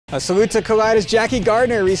A salute to Kalida's Jackie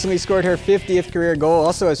Gardner, recently scored her 50th career goal,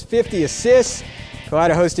 also has 50 assists.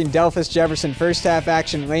 Kalida hosting Delphos Jefferson first half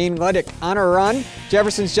action. Lane Luddick on a run.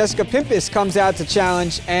 Jefferson's Jessica Pimpus comes out to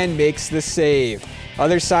challenge and makes the save.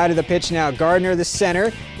 Other side of the pitch now, Gardner the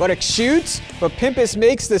center. Luddick shoots, but Pimpus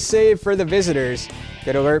makes the save for the visitors.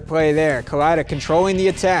 Good alert play there. Kalida controlling the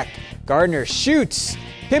attack. Gardner shoots.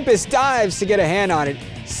 Pimpus dives to get a hand on it.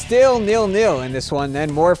 Still 0-0 in this one.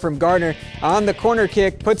 Then more from Gardner on the corner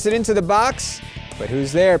kick. Puts it into the box. But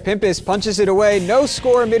who's there? Pimpus punches it away. No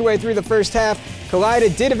score midway through the first half.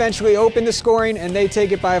 Kalida did eventually open the scoring, and they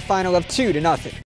take it by a final of 2-0.